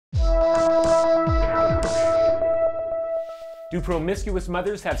Do promiscuous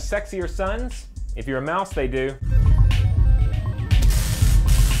mothers have sexier sons? If you're a mouse, they do.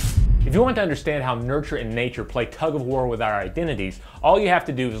 If you want to understand how nurture and nature play tug of war with our identities, all you have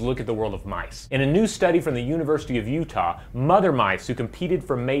to do is look at the world of mice. In a new study from the University of Utah, mother mice who competed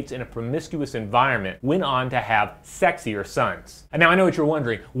for mates in a promiscuous environment went on to have sexier sons. And now I know what you're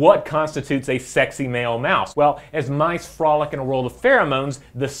wondering, what constitutes a sexy male mouse? Well, as mice frolic in a world of pheromones,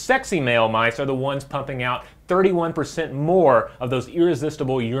 the sexy male mice are the ones pumping out 31% more of those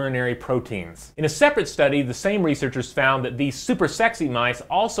irresistible urinary proteins. In a separate study, the same researchers found that these super sexy mice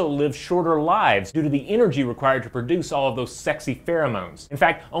also live shorter lives due to the energy required to produce all of those sexy pheromones. In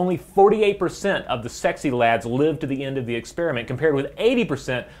fact, only 48% of the sexy lads lived to the end of the experiment, compared with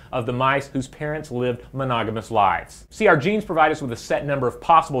 80% of the mice whose parents lived monogamous lives. See, our genes provide us with a set number of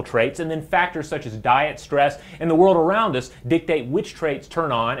possible traits, and then factors such as diet, stress, and the world around us dictate which traits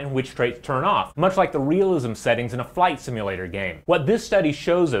turn on and which traits turn off, much like the realism settings in a flight simulator game. What this study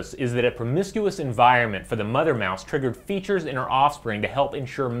shows us is that a promiscuous environment for the mother mouse triggered features in her offspring to help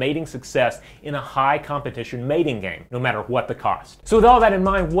ensure mating success in a high competition mating game, no matter what the cost. So with all that in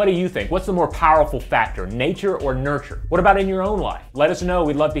mind, what do you think? What's the more powerful factor, nature or nurture? What about in your own life? Let us know.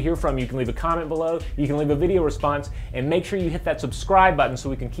 We'd love to hear from you. You can leave a comment below, you can leave a video response, and make sure you hit that subscribe button so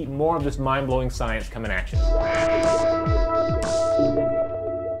we can keep more of this mind-blowing science coming at you.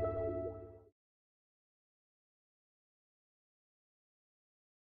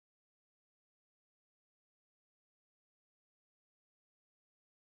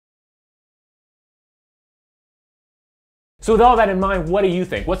 So with all that in mind, what do you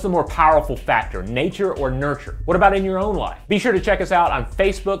think? What's the more powerful factor, nature or nurture? What about in your own life? Be sure to check us out on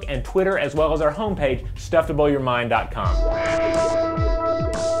Facebook and Twitter, as well as our homepage, StuffToBlowYourMind.com.